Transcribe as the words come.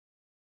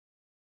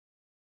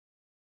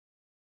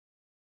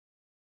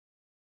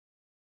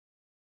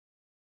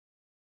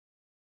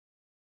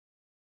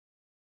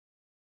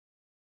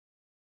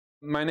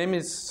My name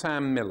is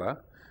Sam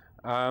Miller.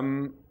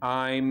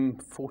 I'm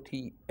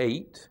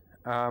 48.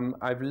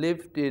 I've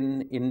lived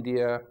in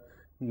India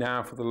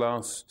now for the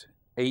last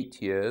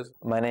 8 years.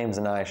 My name's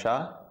Anay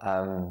Shah.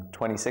 I'm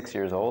 26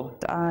 years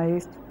old.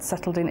 I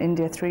settled in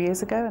India 3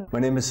 years ago.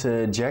 My name is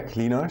Jack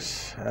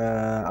Lienars.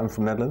 I'm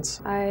from Netherlands.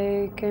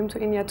 I came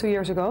to India 2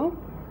 years ago.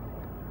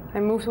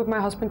 I moved with my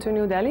husband to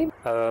New Delhi.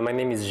 My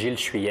name is Gilles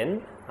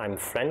Chuyen. I'm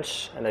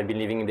French and I've been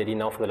living in Delhi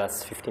now for the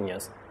last 15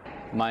 years.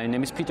 My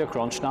name is Peter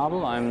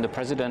Kronschnabel. I'm the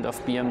president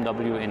of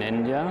BMW in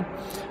India.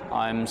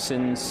 I'm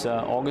since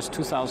August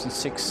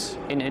 2006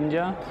 in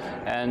India,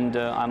 and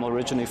I'm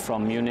originally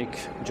from Munich,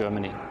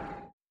 Germany.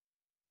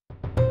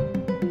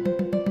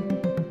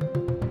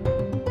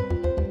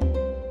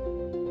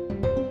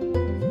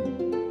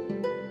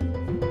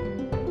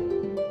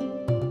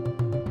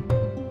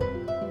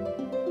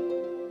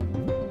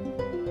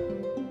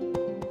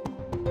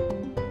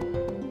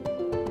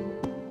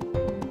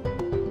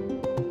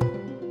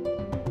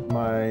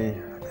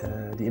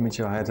 The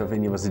image I had of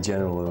India was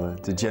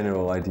the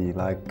general idea,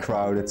 like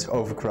crowded,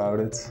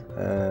 overcrowded,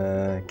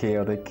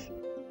 chaotic,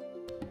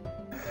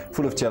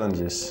 full of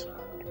challenges.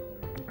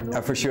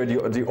 And for sure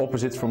the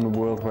opposite from the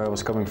world where I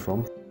was coming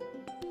from.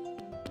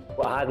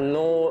 Well, I had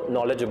no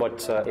knowledge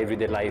about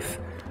everyday life,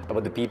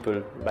 about the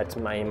people, but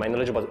my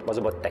knowledge was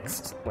about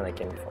text when I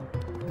came before.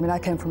 I mean, I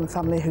came from a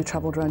family who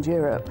travelled around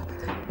Europe,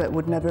 but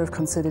would never have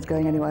considered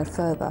going anywhere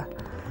further.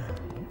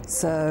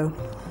 So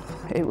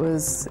it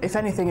was, if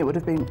anything, it would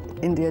have been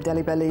India,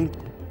 Delhi belly,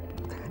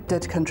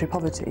 dirty country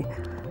poverty.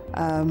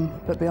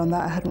 But beyond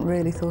that, I hadn't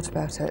really thought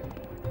about it.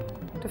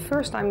 The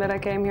first time that I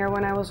came here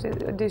when I was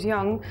this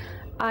young,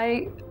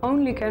 I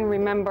only can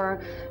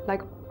remember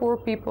like poor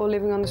people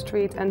living on the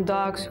street and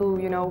dogs who,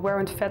 you know,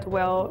 weren't fed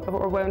well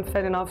or weren't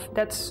fed enough.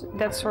 That's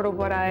sort of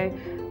what I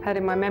had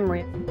in my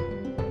memory.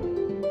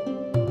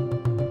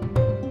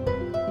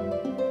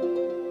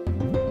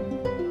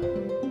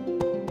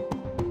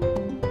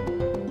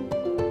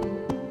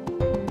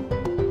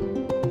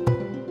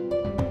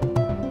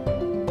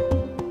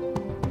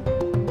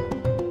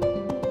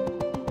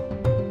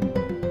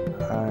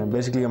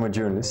 Basically, I'm a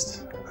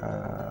journalist.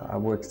 I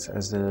worked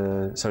as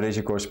the South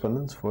Asia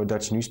correspondent for a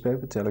Dutch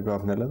newspaper,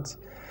 Telegraph Netherlands,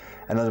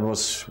 and I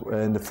was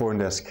in the foreign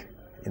desk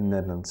in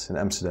Netherlands, in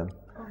Amsterdam.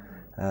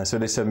 So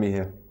they sent me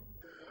here.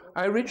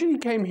 I originally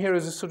came here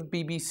as a sort of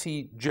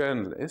BBC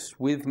journalist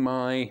we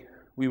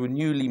were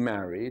newly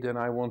married and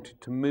I wanted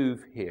to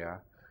move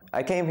here.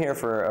 I came here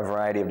for a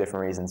variety of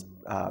different reasons.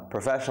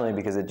 Professionally,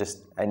 because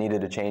I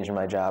needed a change in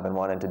my job and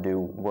wanted to do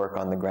work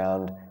on the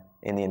ground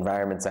in the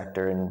environment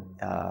sector and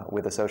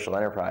with a social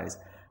enterprise.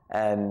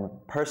 And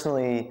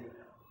personally,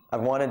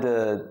 I've wanted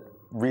to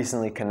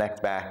recently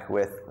connect back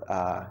with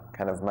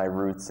kind of my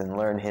roots and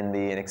learn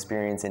Hindi and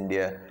experience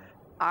India.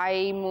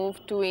 I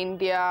moved to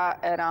India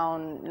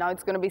around, now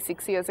it's going to be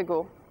 6 years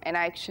ago, and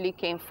I actually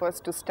came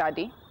first to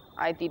study.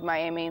 I did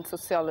my MA in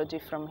sociology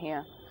from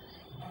here,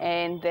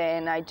 and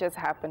then I just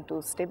happened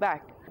to stay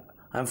back.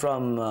 I'm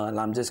from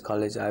Lamjes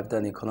College. I've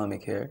done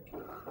economic here,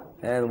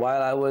 and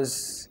while I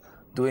was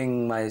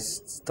doing my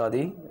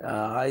study,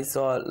 I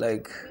saw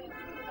like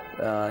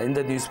in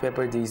the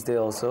newspaper these days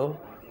also,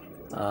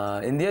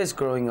 India is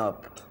growing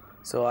up.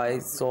 So I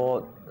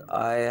thought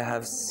I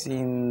have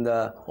seen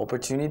the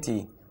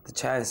opportunity, the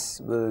chance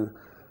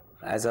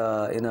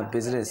in a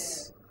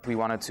business. We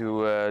wanted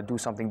to do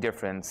something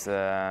different.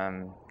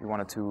 We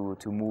wanted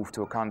to move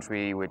to a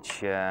country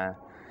which is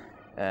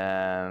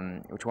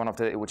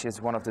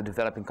one of the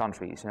developing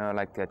countries, you know,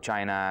 like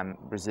China,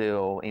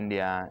 Brazil,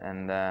 India,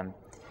 and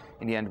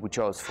in the end, we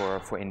chose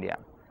for India.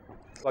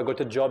 I got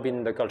a job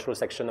in the cultural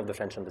section of the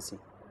French embassy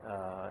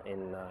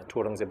in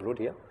Aurangzeb Road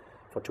here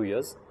for 2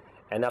 years.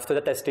 And after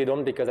that, I stayed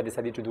on because I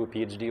decided to do a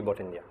PhD about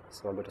India.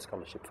 So I got a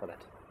scholarship for that.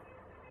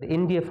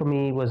 India for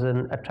me was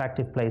an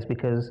attractive place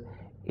because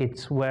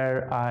it's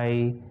where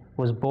I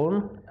was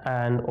born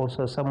and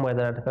also somewhere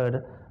that I'd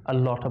heard a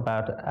lot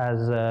about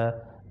as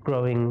a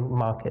growing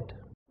market.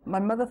 My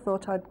mother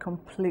thought I'd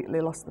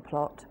completely lost the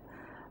plot.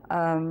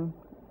 I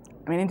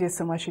mean, India is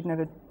somewhere she'd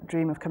never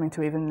dream of coming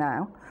to even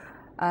now.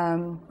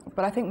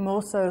 But I think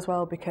more so as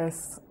well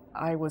because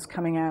I was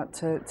coming out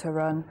to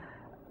run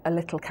a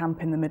little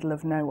camp in the middle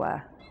of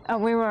nowhere.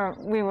 We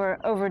were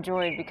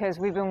overjoyed because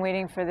we've been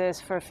waiting for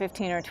this for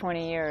 15 or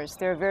 20 years.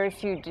 There are very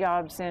few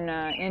jobs in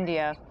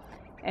India.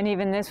 And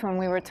even this one,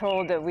 we were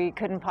told that we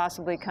couldn't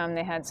possibly come.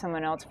 They had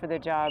someone else for the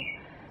job.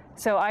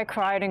 So I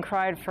cried and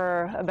cried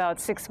for about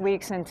 6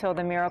 weeks until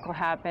the miracle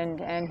happened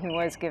and he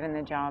was given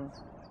the job.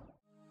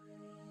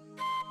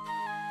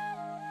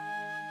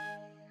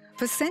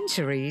 For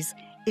centuries,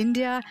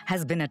 India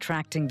has been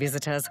attracting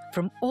visitors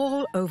from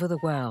all over the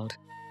world.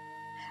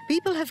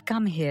 People have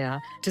come here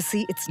to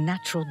see its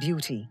natural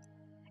beauty,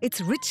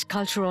 its rich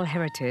cultural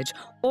heritage,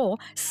 or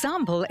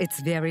sample its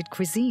varied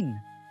cuisine.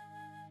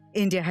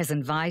 India has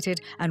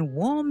invited and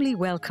warmly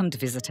welcomed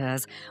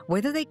visitors,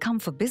 whether they come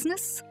for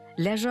business,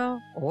 leisure,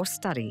 or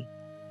study.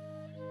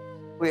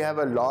 We have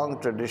a long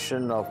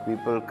tradition of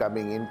people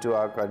coming into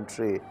our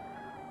country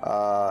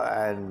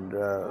and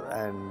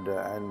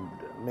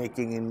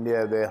making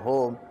India their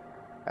home,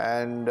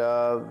 and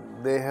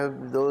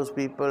those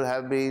people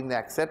have been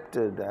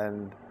accepted,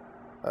 and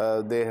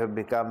they have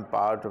become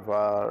part of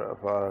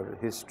our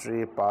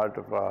history, part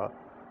of our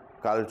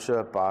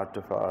culture, part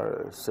of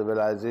our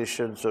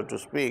civilization, so to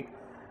speak,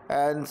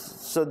 and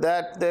so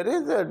that there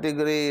is a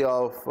degree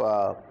of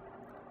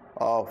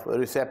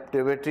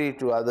receptivity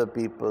to other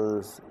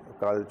people's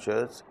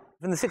cultures.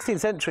 In the 16th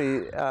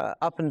century,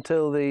 up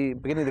until the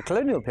beginning of the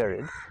colonial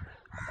period,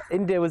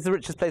 India was the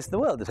richest place in the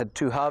world. It had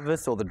 2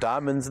 harvests, all the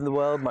diamonds in the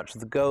world, much of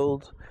the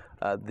gold,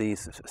 the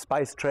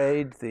spice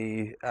trade,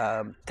 the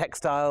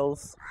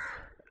textiles,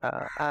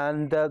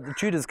 and the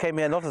Tudors came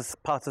here not as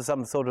part of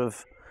some sort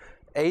of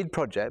aid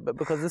project, but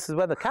because this is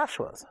where the cash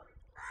was.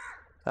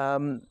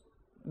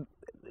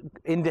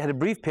 India had a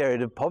brief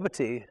period of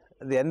poverty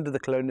at the end of the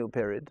colonial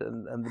period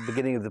and the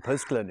beginning of the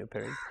post-colonial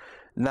period.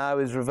 Now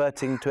is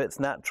reverting to its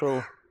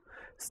natural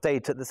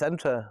state at the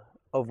center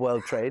of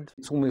world trade.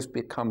 It's almost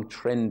become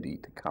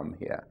trendy to come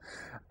here.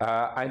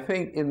 I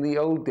think in the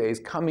old days,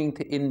 coming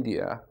to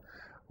India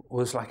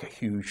was like a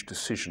huge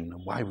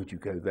decision. Why would you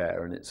go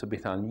there? And it's a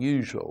bit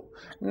unusual.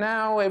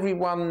 Now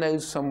everyone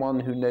knows someone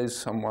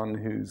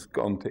who's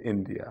gone to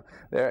India.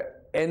 There are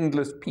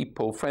endless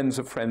people, friends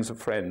of friends of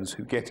friends,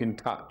 who get in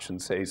touch and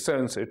say,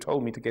 so-and-so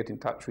told me to get in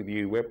touch with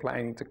you. We're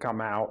planning to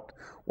come out,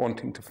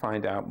 wanting to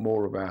find out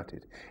more about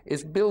it.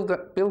 It's built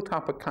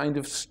up a kind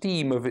of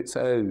steam of its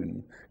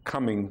own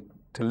coming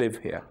to live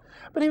here.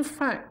 But in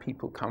fact,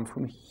 people come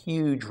from a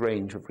huge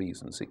range of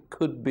reasons. It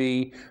could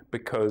be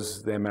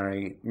because they're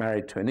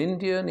married to an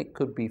Indian. It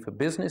could be for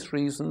business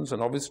reasons,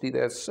 and obviously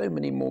there's so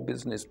many more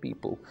business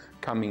people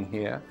coming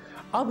here.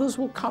 Others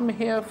will come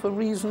here for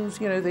reasons,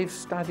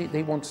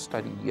 they want to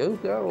study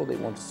yoga, or they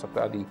want to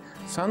study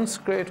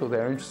Sanskrit, or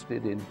they're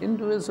interested in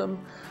Hinduism.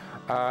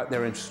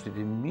 They're interested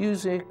in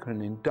music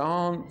and in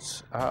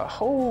dance, a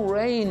whole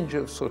range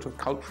of sort of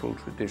cultural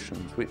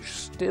traditions which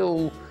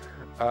still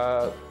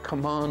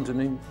command an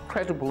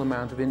incredible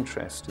amount of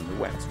interest in the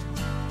West.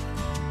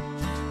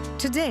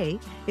 Today,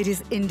 it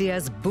is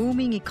India's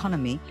booming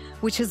economy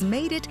which has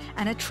made it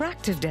an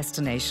attractive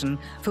destination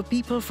for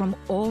people from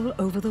all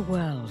over the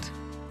world.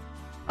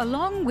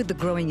 Along with the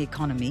growing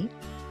economy,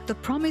 the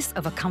promise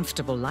of a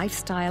comfortable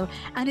lifestyle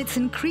and its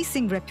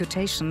increasing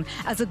reputation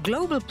as a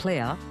global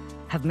player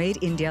have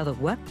made India the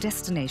work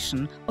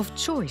destination of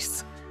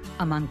choice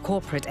among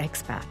corporate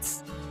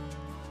expats.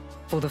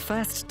 For the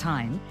first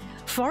time,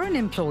 foreign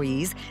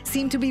employees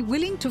seem to be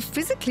willing to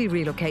physically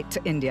relocate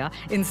to India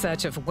in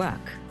search of work.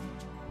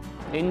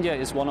 India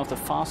is one of the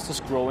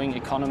fastest growing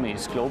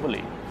economies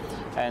globally.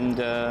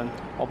 And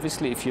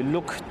obviously, if you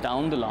look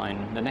down the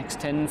line, the next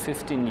 10,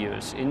 15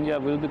 years, India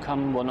will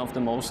become one of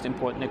the most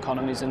important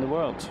economies in the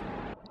world.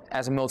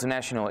 As a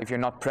multinational, if you're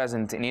not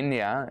present in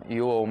India,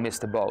 you will miss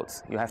the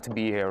boat. You have to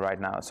be here right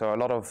now. So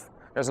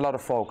there's a lot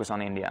of focus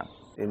on India.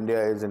 India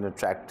is an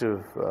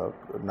attractive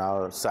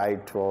now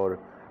site for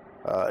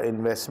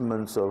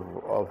investments of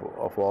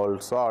all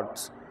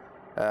sorts,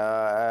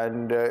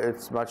 and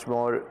it's much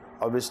more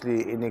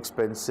obviously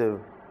inexpensive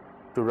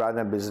to run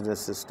a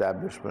business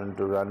establishment,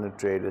 to run a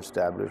trade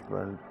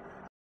establishment,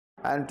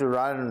 and to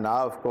run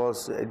now, of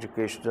course,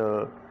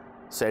 educational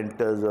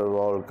centers of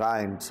all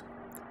kinds.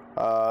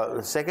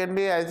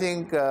 Secondly, I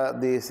think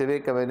the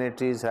civic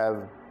amenities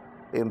have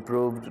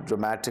improved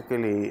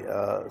dramatically,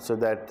 so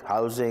that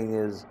housing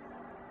is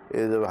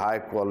of high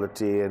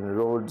quality and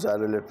roads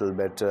are a little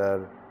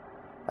better,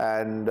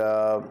 and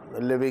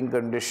living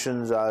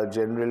conditions are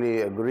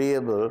generally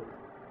agreeable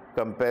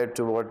compared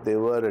to what they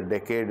were a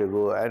decade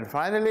ago. And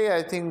finally,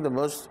 I think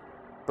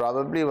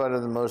probably one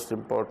of the most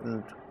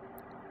important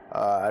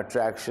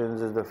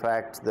attractions is the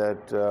fact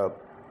that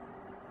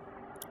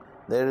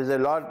there is a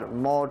lot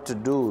more to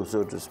do,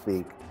 so to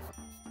speak.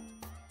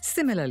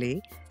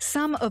 Similarly,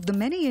 some of the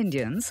many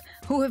Indians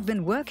who have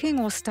been working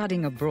or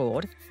studying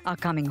abroad are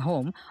coming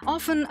home,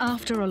 often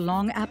after a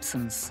long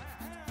absence.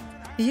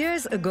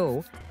 Years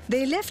ago,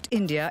 they left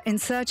India in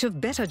search of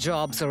better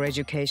jobs or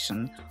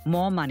education,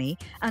 more money,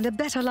 and a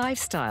better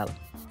lifestyle.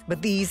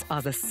 But these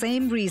are the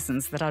same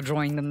reasons that are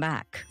drawing them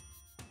back.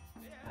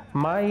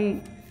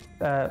 My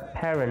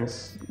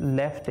parents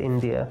left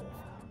India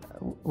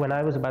when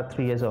I was about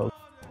 3 years old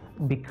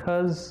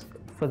because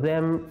for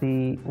them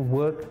the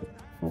work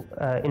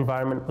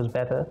environment was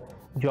better,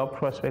 job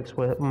prospects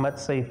were much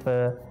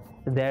safer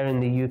there in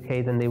the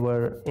UK than they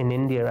were in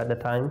India at the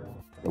time.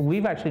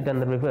 We've actually done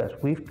the reverse.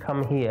 We've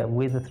come here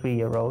with a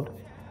 3-year-old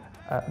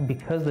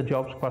because the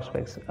jobs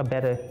prospects are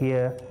better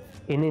here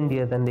in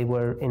India than they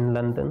were in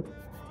London.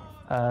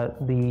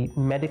 The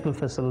medical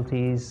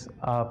facilities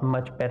are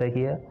much better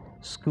here.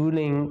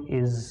 Schooling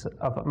is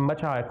of a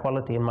much higher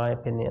quality, in my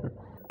opinion.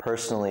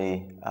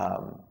 Personally,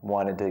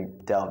 wanted to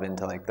delve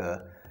into like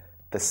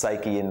the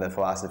psyche and the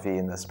philosophy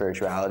and the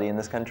spirituality in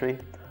this country.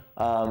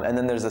 And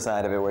then there's the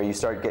side of it where you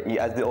start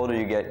as the older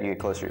you get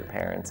closer to your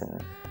parents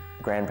and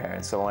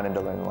grandparents. So I wanted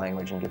to learn the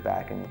language and get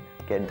back and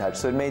get in touch.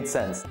 So it made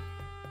sense.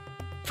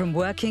 From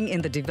working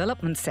in the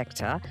development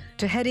sector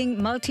to heading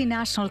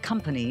multinational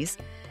companies,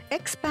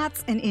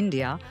 expats in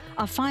India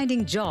are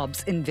finding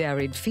jobs in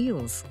varied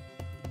fields.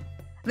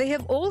 They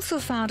have also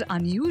found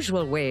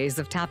unusual ways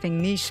of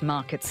tapping niche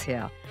markets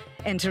here,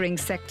 entering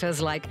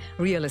sectors like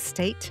real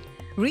estate,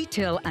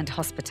 retail and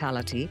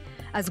hospitality,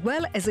 as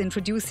well as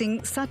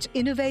introducing such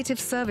innovative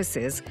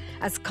services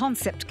as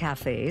concept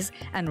cafes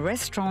and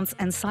restaurants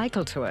and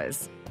cycle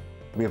tours.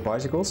 We have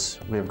bicycles,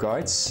 we have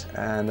guides,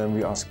 and then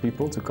we ask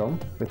people to come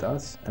with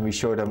us and we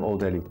show them all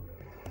Delhi.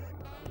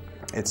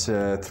 It's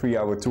a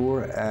 3-hour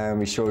tour and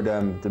we show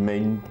them the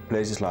main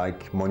places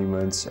like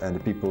monuments and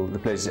the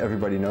places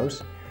everybody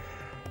knows.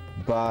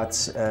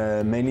 But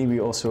mainly we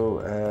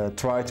also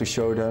try to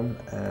show them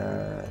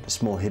the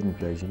small hidden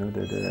places, you know,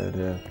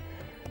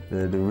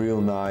 the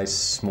real nice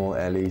small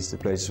alleys, the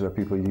places where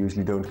people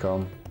usually don't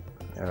come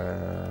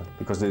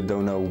because they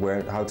don't know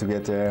how to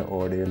get there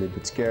or they're a little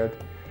bit scared.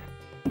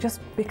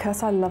 Just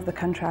because I love the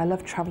country, I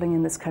love travelling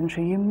in this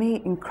country, you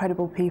meet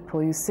incredible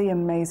people, you see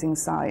amazing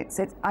sights.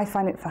 I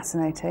find it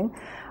fascinating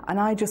and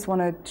I just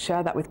want to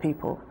share that with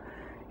people.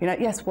 You know,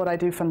 yes, what I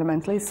do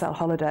fundamentally is sell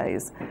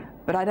holidays,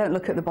 but I don't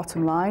look at the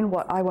bottom line.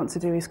 What I want to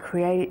do is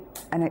create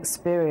an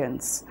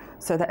experience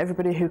so that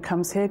everybody who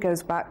comes here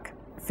goes back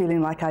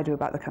feeling like I do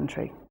about the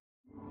country.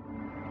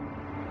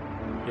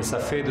 ये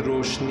सफ़ेद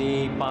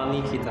रोशनी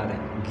पानी की तरह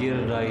गिर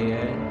रही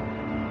है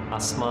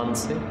आसमान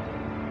से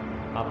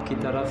आपकी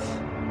तरफ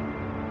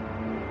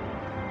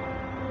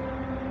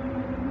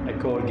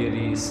एक और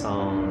गहरी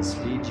सांस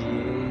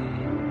लीजिए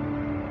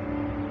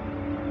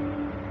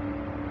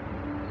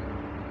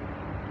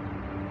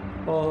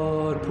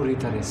और पूरी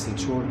तरह से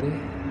छोड़ दें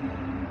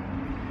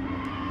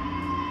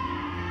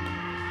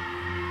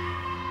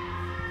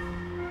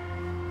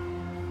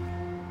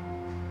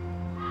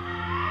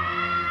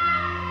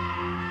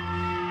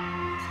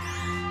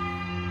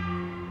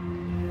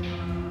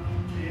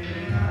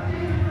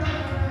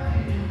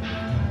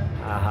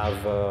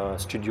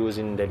studios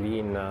in Delhi,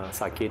 in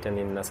Saket and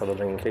in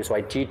Southern Enclave. So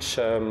I teach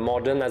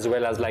modern as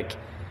well as like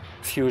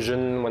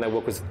fusion when I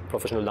work with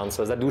professional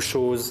dancers. I do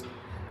shows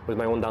with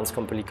my own dance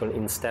company called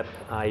In Step.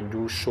 I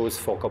do shows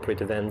for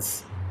corporate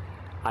events.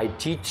 I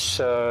teach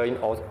in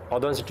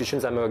other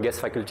institutions. I'm a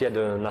guest faculty at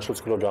the National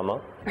School of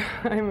Drama.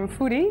 I'm a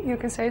foodie, you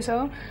can say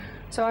so.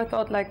 So I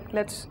thought, like,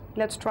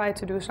 let's try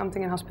to do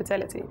something in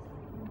hospitality.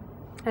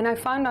 And I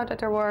found out that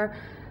there were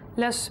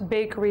less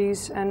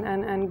bakeries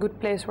and good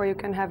place where you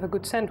can have a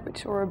good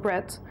sandwich or a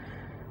bread.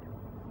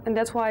 And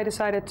that's why I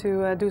decided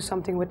to do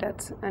something with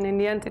that. And in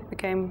the end, it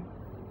became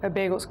a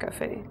bagels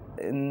cafe.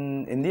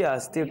 In India,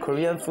 still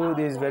Korean food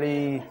is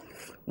very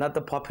not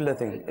the popular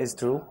thing, it's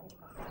true.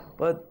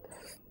 But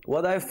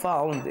what I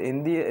found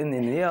in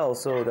India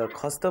also, the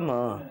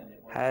customer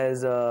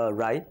has a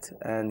right,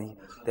 and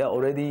there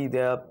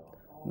are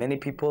many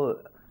people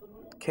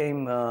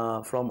came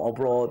from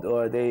abroad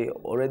or they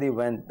already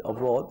went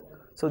abroad.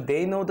 So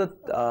they know the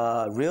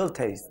real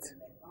taste.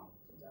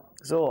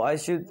 So I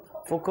should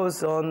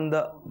focus on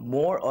the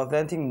more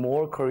authentic,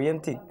 more Korean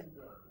thing.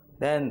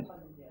 Then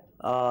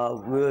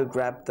we'll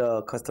grab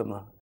the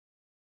customer.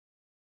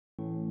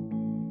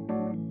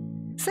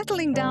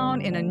 Settling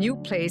down in a new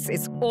place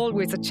is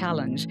always a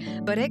challenge,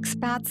 but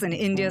expats in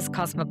India's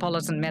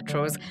cosmopolitan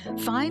metros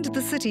find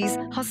the cities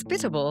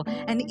hospitable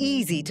and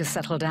easy to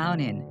settle down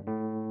in.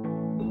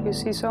 You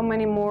see so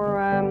many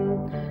more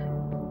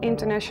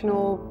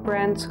international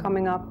brands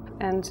coming up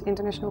and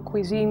international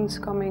cuisines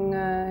coming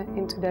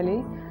into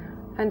Delhi,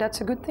 and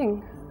that's a good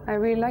thing. I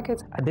really like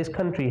it. This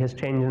country has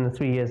changed in the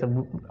 3 years that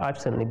I've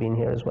certainly been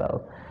here as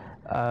well.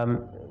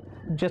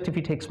 Just if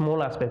you take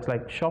small aspects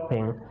like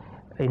shopping,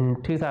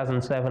 in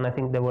 2007 I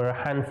think there were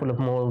a handful of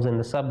malls in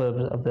the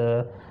suburbs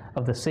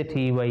of the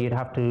city where you'd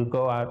have to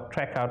go out,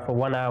 trek out for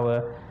 1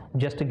 hour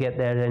just to get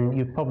there, and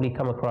you'd probably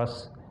come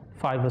across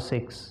 5 or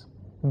 6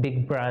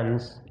 big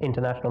brands,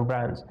 international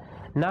brands.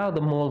 Now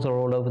the malls are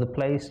all over the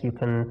place. You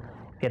can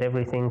get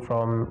everything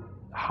from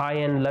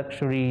high-end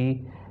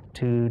luxury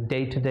to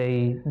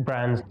day-to-day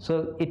brands.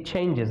 So it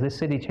changes. This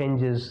city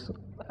changes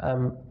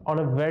on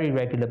a very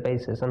regular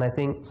basis. And I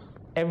think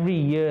every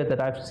year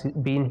that I've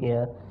been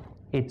here,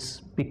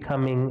 it's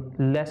becoming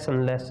less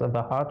and less of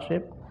a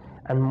hardship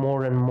and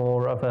more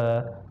of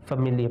a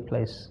familiar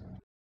place.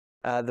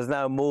 There's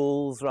now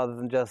malls rather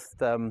than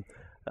just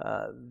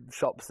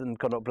shops in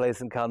Connaught Place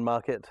and Khan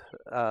Market.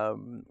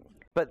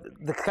 But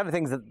the kind of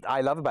things that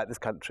I love about this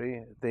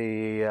country,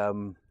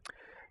 the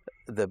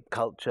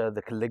culture,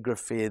 the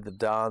calligraphy, the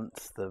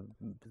dance, the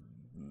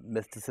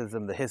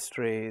mysticism, the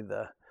history,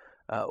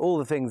 all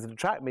the things that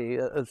attract me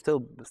are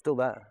still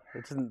there.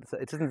 It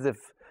isn't as if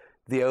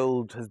the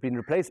old has been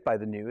replaced by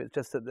the new. It's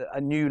just that a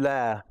new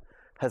layer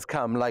has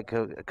come, like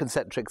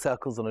concentric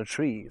circles on a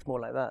tree. It's more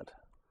like that.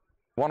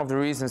 One of the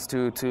reasons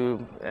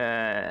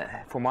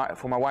for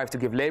my wife to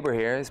give labor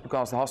here is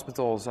because the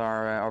hospitals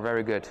are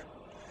very good.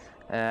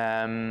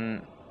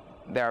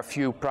 There are a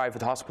few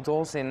private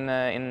hospitals in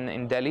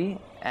Delhi,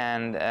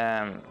 and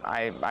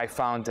I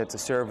found that the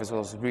service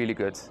was really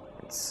good.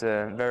 It's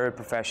very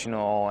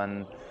professional,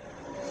 and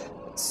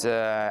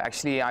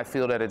Actually, I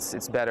feel that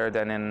it's better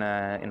than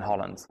in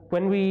Holland.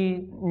 When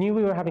we knew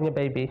we were having a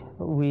baby,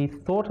 we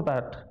thought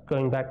about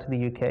going back to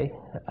the UK,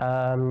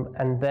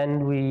 and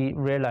then we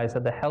realized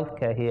that the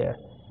healthcare here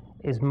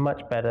is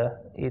much better.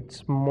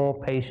 It's more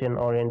patient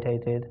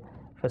orientated.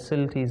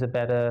 Facilities are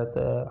better.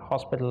 The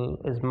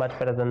hospital is much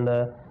better than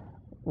the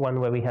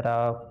one where we had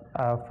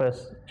our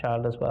first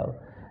child as well.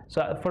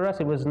 So for us,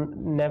 it was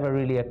never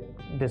really a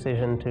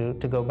decision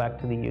to go back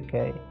to the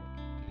UK.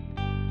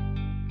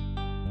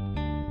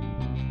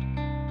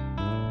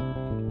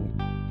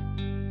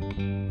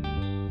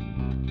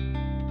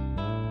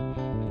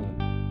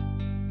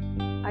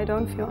 I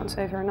don't feel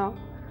unsafe here, no.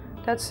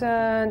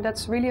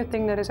 That's really a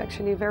thing that is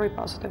actually very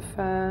positive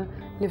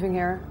living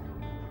here.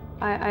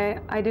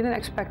 I didn't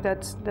expect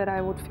that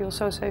I would feel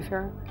so safe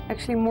here.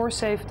 Actually more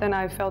safe than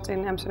I felt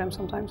in Amsterdam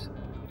sometimes.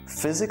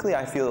 Physically,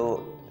 I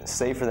feel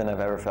safer than I've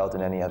ever felt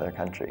in any other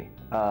country.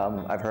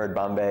 I've heard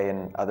Bombay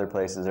and other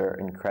places are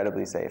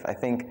incredibly safe.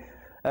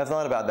 I've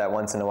thought about that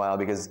once in a while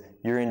because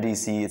you're in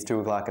DC, it's 2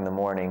 o'clock in the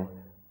morning,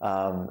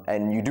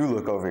 and you do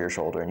look over your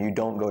shoulder and you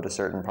don't go to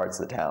certain parts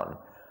of the town.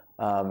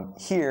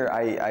 Here,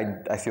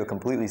 I feel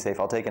completely safe.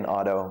 I'll take an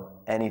auto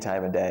any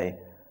time of day,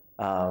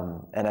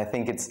 and I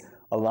think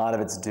a lot of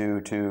it's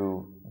due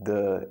to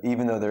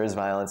even though there is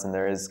violence and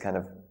there is kind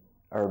of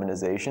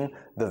urbanization,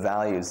 the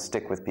values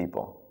stick with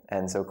people,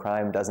 and so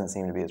crime doesn't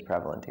seem to be as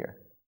prevalent here.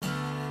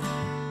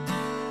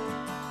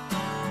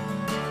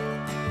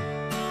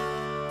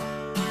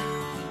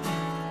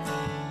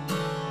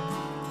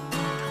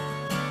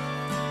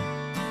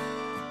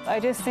 I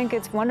just think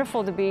it's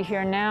wonderful to be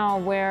here now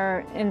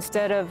where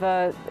instead of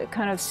a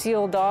kind of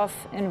sealed off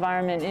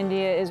environment,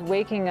 India is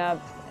waking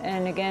up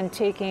and again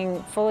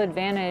taking full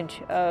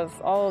advantage of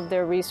all of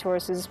their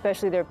resources,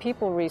 especially their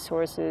people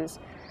resources,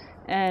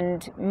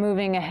 and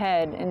moving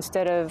ahead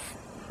instead of,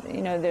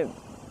 they're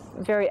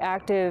very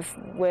active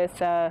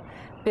with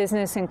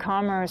business and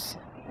commerce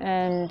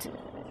and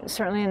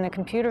certainly in the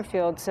computer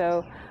field.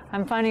 So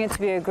I'm finding it to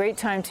be a great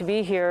time to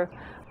be here,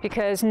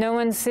 because no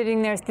one's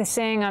sitting there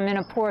saying I'm in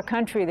a poor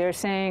country. They're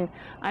saying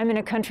I'm in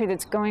a country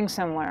that's going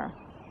somewhere.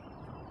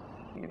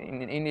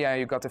 In India,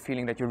 you got the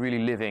feeling that you're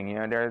really living.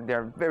 There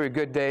are very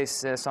good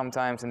days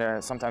sometimes, and there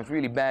are sometimes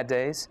really bad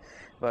days,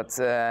 but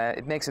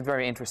it makes it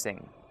very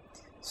interesting.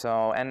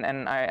 So,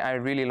 and I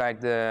really like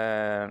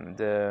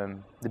the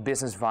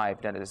business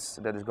vibe that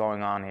is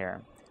going on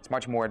here. It's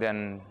much more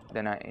than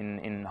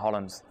in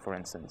Holland, for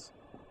instance.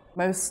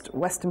 Most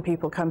Western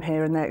people come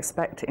here and they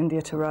expect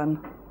India to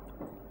run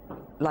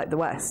like the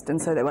West,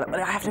 and so they were like,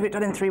 well, I have to have it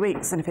done in 3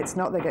 weeks, and if it's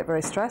not, they get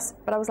very stressed.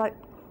 But I was like,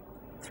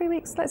 3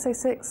 weeks, let's say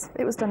 6.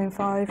 It was done in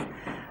 5. I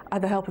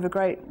had the help of a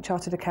great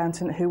chartered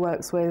accountant who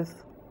works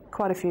with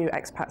quite a few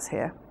expats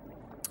here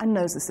and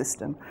knows the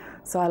system.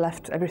 So I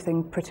left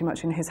everything pretty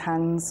much in his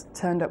hands,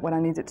 turned up when I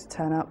needed to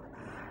turn up,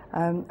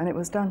 and it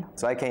was done.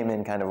 So I came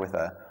in kind of with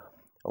a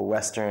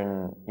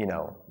Western,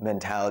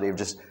 mentality of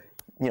just,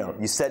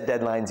 you set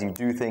deadlines, you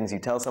do things, you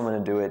tell someone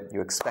to do it,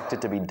 you expect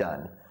it to be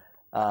done.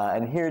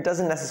 And here it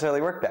doesn't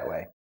necessarily work that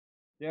way.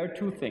 There are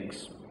 2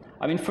 things.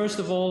 First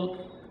of all,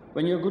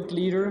 when you're a good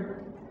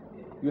leader,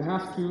 you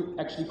have to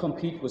actually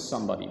compete with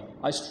somebody.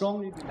 I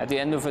strongly believe. At the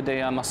end of the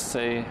day, I must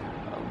say,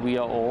 we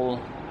all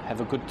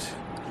have a good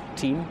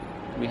team.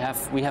 We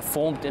have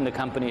formed in the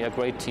company a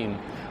great team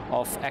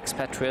of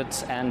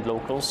expatriates and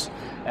locals,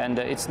 and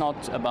it's not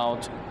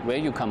about where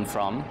you come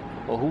from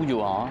or who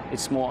you are.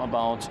 It's more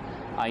about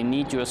I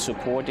need your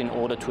support in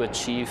order to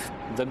achieve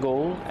the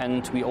goal,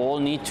 and we all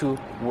need to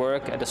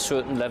work at a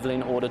certain level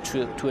in order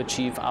to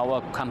achieve our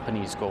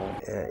company's goal.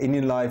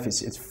 Indian life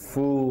it's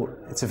full.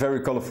 It's a very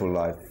colorful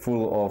life,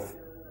 full of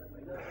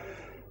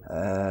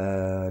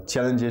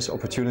challenges,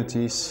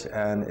 opportunities,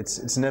 and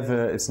it's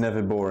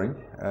never boring.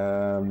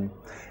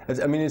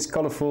 It's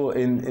colorful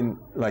in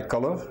like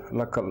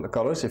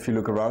colors. If you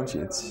look around,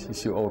 you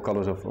see all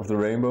colors of the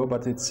rainbow,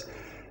 but it's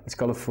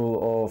colorful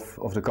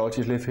of the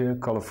cultures live here,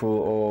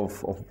 colorful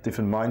of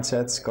different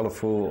mindsets,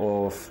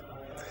 colorful of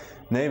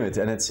name it,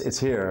 and it's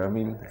here.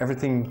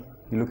 Everything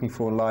you're looking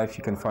for in life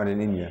you can find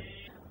in India.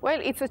 Well,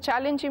 it's a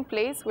challenging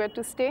place where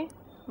to stay,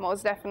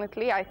 most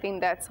definitely. I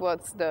think that's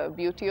what's the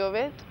beauty of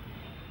it.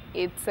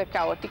 It's a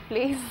chaotic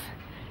place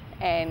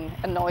and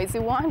a noisy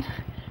one,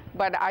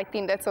 but I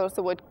think that's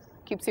also what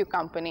keeps you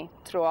company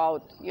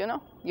throughout,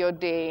 your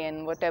day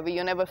and whatever.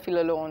 You never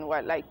feel alone.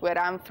 Like where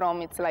I'm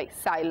from, it's like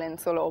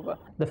silence all over.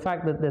 The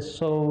fact that there's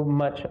so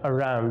much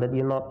around that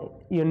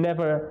you're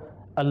never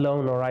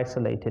alone or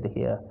isolated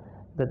here.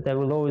 That there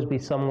will always be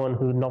someone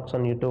who knocks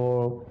on your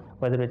door,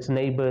 whether it's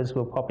neighbors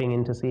who are popping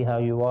in to see how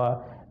you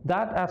are.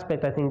 That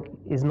aspect, I think,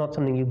 is not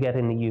something you get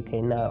in the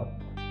UK now.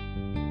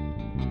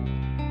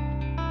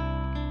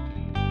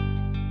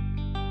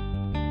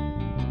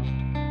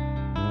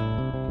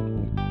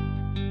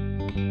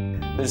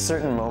 There's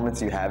certain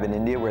moments you have in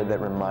India that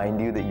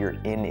remind you that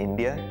you're in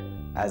India,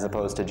 as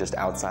opposed to just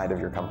outside of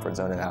your comfort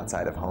zone and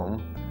outside of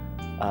home.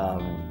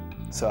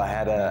 So I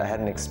had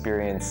an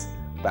experience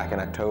back in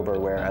October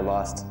where I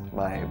lost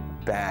my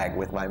bag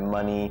with my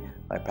money,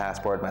 my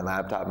passport, my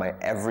laptop, my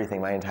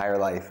everything, my entire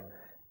life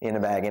in a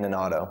bag in an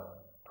auto.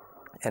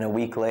 And a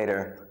week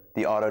later,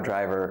 the auto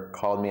driver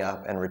called me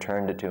up and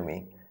returned it to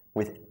me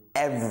with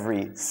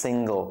every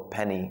single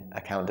penny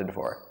accounted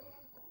for.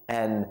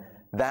 And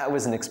that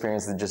was an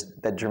experience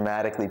that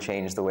dramatically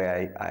changed the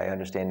way I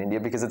understand India,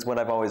 because it's what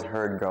I've always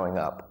heard growing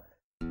up.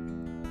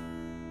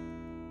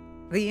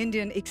 The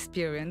Indian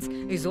experience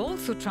is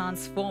also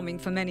transforming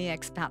for many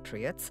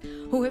expatriates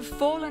who have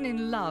fallen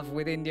in love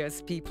with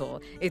India's people,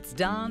 its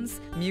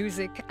dance,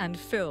 music and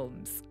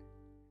films.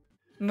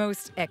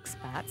 Most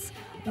expats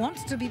want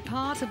to be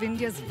part of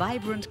India's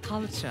vibrant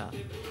culture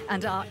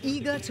and are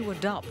eager to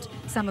adopt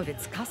some of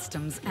its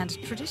customs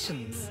and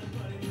traditions.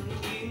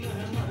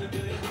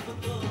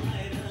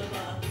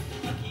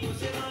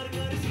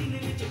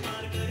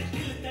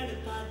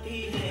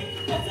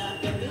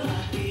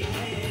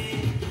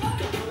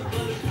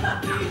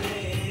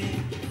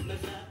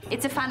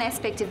 It's a fun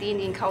aspect of the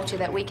Indian culture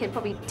that we can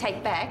probably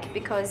take back,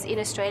 because in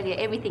Australia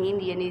everything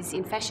Indian is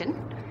in fashion,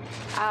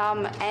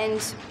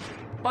 and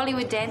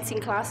Bollywood dancing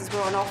classes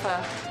were on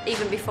offer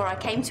even before I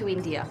came to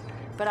India.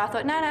 But I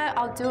thought, no,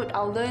 I'll do it,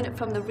 I'll learn it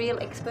from the real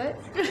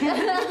experts.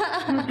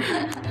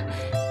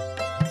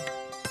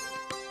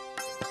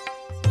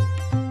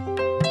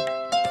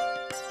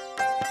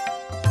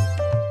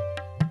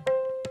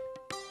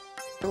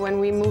 When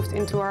we moved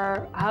into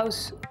our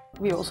house,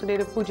 we also did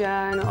a puja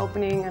and an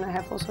opening, and I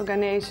have also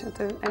Ganesh at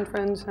the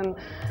entrance, and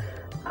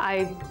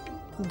I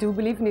do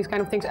believe in these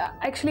kind of things.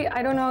 Actually,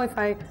 I don't know if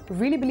I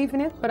really believe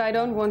in it, but I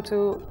don't want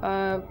to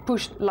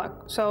push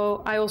luck.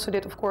 So I also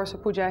did, of course, a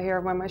puja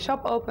here when my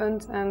shop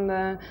opened,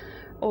 and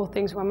all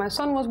things when my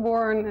son was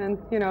born, and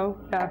you know,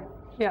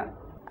 yeah.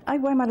 I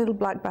wear my little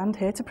black band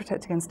here to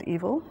protect against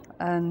evil,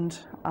 and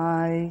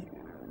I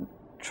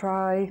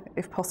try,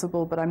 if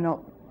possible, but I'm not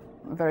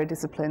very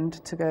disciplined,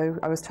 to go.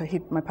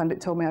 My pandit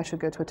told me I should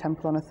go to a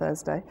temple on a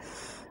Thursday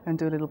and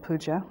do a little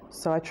puja,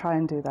 so I try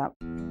and do that.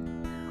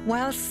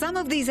 While some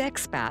of these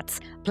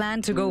expats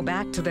plan to go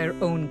back to their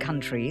own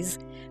countries,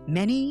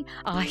 many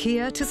are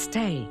here to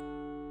stay.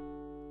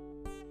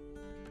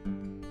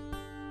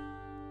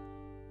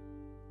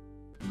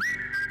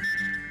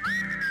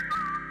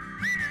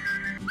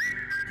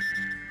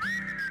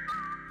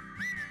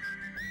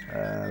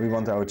 We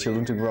want our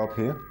children to grow up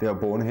here. They are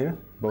born here,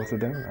 both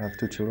of them. I have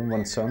two children,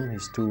 one son,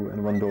 he's 2,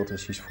 and one daughter,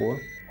 she's 4.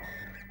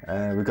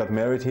 We got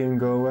married here in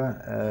Goa.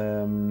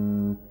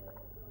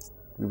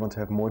 We want to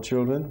have more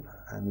children,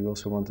 and we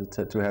also want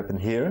it to happen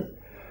here.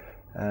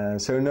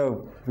 So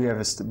no, we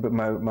have but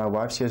my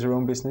wife, she has her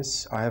own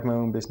business. I have my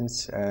own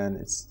business, and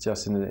it's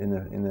just in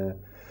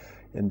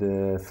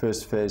the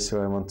first phase,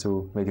 so I want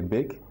to make it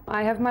big.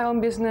 I have my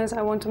own business.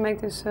 I want to make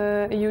this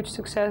a huge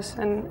success,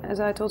 and as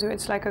I told you,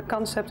 it's like a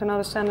concept,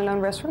 another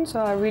standalone restaurant, so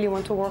I really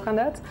want to work on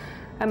that.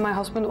 And my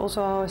husband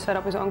also set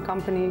up his own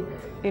company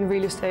in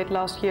real estate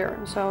last year,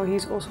 so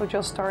he's also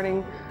just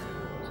starting.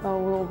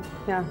 So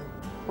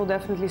we'll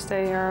definitely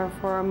stay here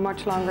for a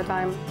much longer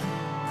time.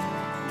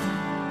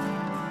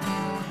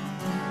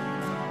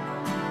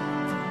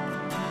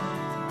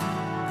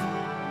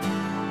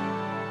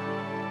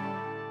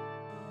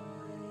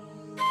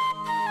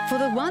 For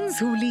the ones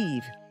who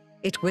leave,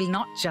 it will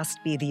not just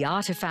be the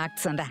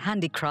artifacts and the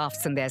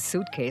handicrafts in their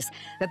suitcase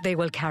that they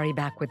will carry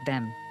back with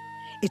them.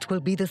 It will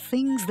be the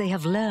things they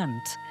have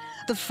learned,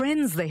 the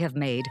friends they have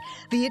made,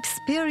 the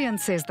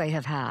experiences they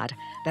have had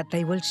that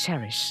they will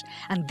cherish.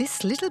 And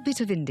this little bit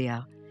of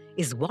India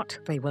is what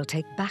they will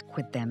take back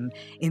with them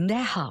in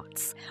their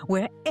hearts,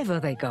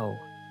 wherever they go.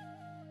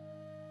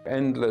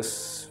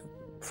 Endless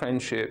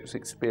friendships,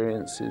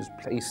 experiences,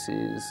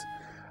 places,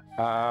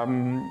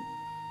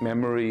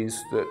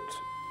 memories that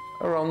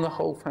are on the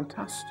whole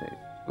fantastic,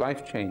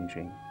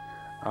 life-changing.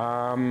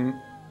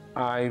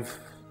 I've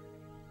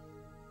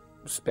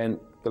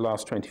spent the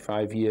last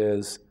 25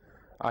 years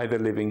either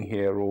living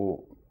here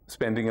or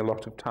spending a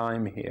lot of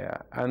time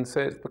here, and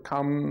so it's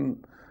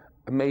become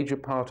a major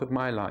part of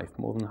my life,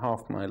 more than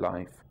half my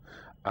life.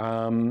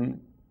 And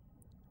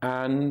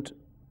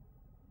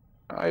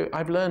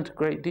I've learned a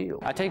great deal.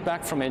 I take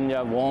back from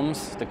India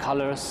warmth, the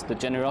colors, the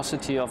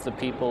generosity of the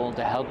people,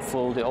 the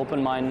helpful, the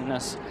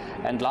open-mindedness,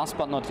 and last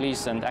but not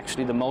least, and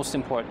actually the most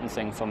important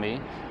thing for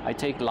me, I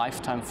take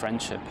lifetime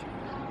friendship.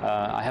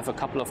 I have a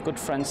couple of good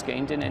friends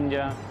gained in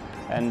India,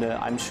 and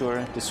I'm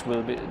sure this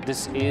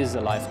is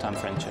a lifetime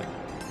friendship.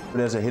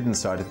 There's a hidden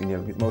side of India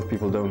most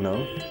people don't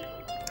know,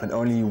 and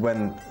only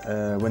when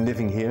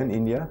living here in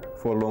India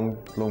for long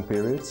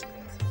periods,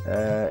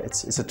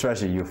 it's a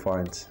treasure you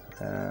find.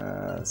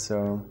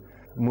 So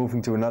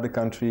moving to another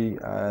country,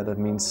 that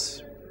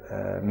means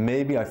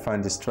maybe I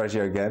find this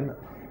treasure again,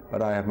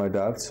 but I have my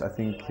doubts. I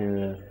think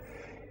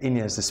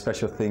India has a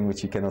special thing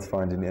which you cannot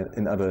find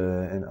in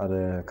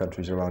other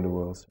countries around the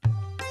world.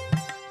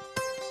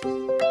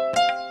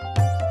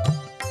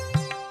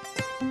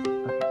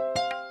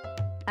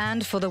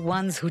 And for the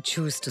ones who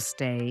choose to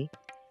stay,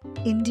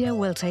 India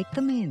will take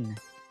them in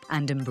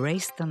and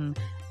embrace them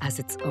as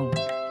its own.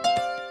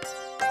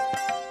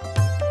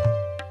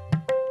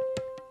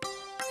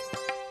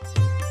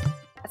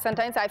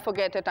 sometimes I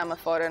forget that I'm a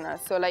foreigner.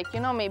 So like, you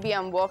know, maybe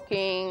I'm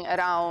walking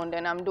around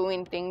and I'm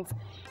doing things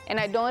and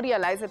I don't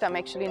realize that I'm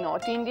actually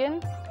not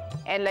Indian.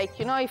 And like,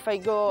 you know, if I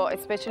go,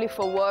 especially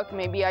for work,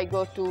 maybe I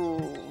go to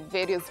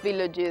various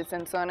villages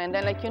and so on, and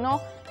then like, you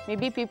know,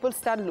 maybe people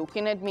start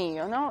looking at me,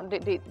 you know,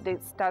 they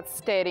start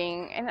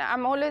staring, and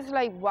I'm always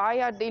like,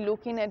 why are they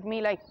looking at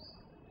me like,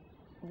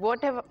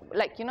 whatever,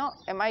 like, you know,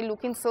 am I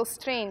looking so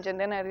strange? And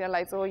then I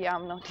realize, oh yeah,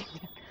 I'm not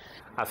Indian.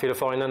 I feel a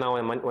foreigner now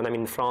when I'm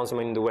in France,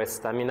 when I'm in the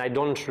West. I mean, I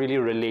don't really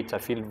relate. I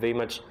feel very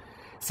much,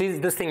 see,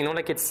 this thing, you know,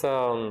 like it's,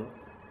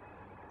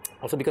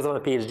 also because of my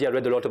PhD, I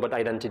read a lot about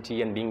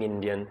identity and being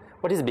Indian.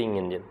 What is being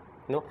Indian?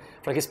 You know,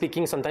 frankly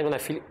speaking, sometimes when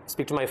I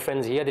speak to my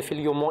friends here, they feel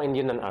you're more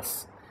Indian than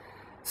us.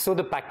 So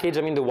the package,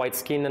 I mean, the white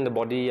skin and the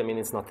body, I mean,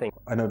 it's nothing.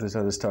 I noticed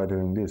how to start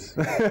doing this.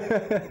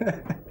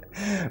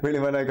 Really,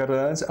 when I got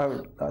announced,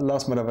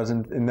 last month I was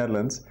in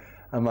Netherlands,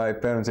 and my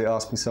parents, they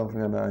asked me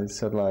something, and I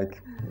said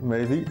like,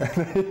 maybe.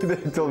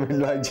 They told me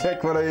like,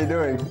 Jack, what are you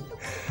doing?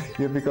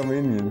 You've become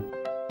Indian.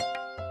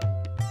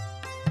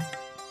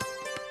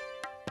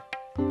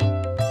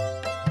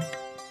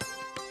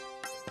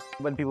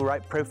 When people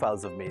write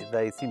profiles of me,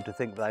 they seem to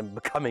think that I'm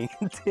becoming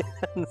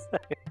Indian.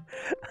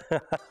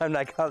 And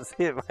I can't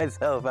see it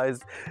myself. I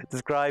was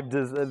described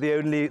as the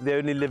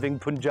only living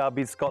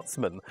Punjabi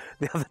Scotsman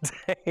the other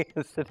day,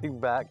 sitting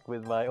back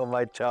with on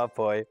my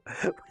charpoy,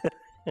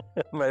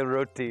 my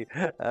roti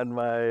and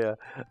my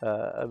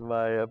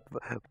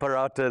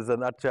parathas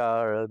and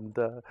achar and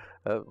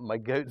my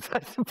goats, I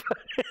suppose.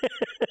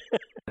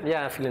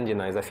 Yeah, I feel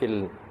Indianized. I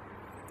feel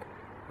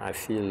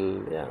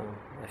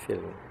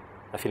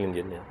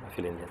Indian. Yeah, I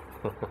feel Indian.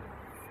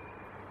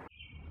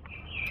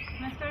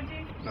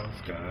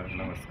 नमस्कार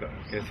नमस्कार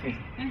कैसे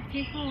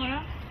ठीक हो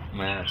आप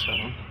मैं अच्छा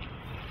हूँ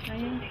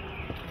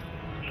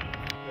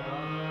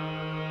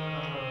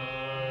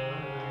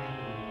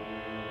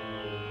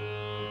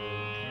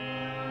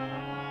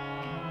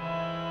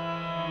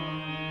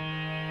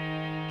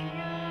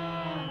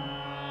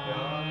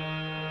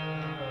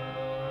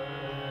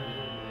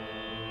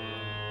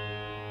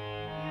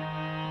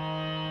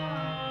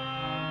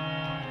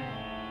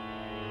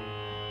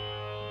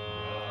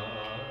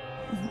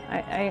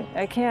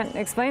I can't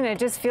explain it. It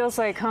just feels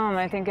like home.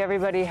 I think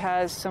everybody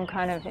has some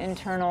kind of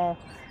internal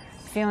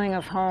feeling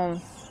of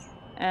home.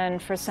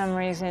 And for some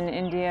reason,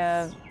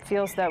 India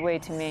feels that way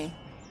to me.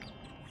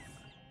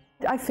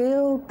 I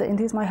feel that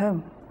India is my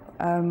home,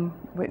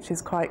 which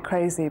is quite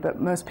crazy.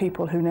 But most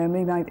people who know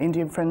me, my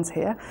Indian friends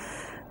here,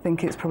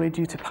 think it's probably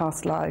due to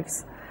past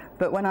lives.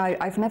 But when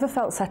I've never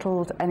felt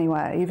settled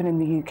anywhere, even in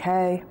the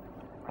UK.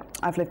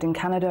 I've lived in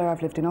Canada,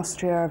 I've lived in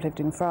Austria, I've lived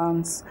in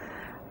France.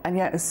 And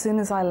yet, as soon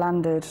as I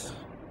landed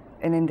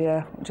in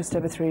India just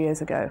over 3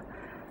 years ago,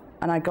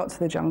 and I got to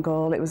the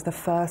jungle, it was the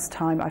first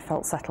time I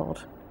felt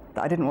settled,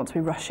 that I didn't want to be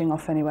rushing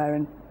off anywhere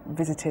and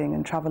visiting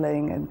and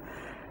traveling, and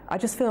I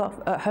just feel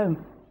at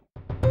home.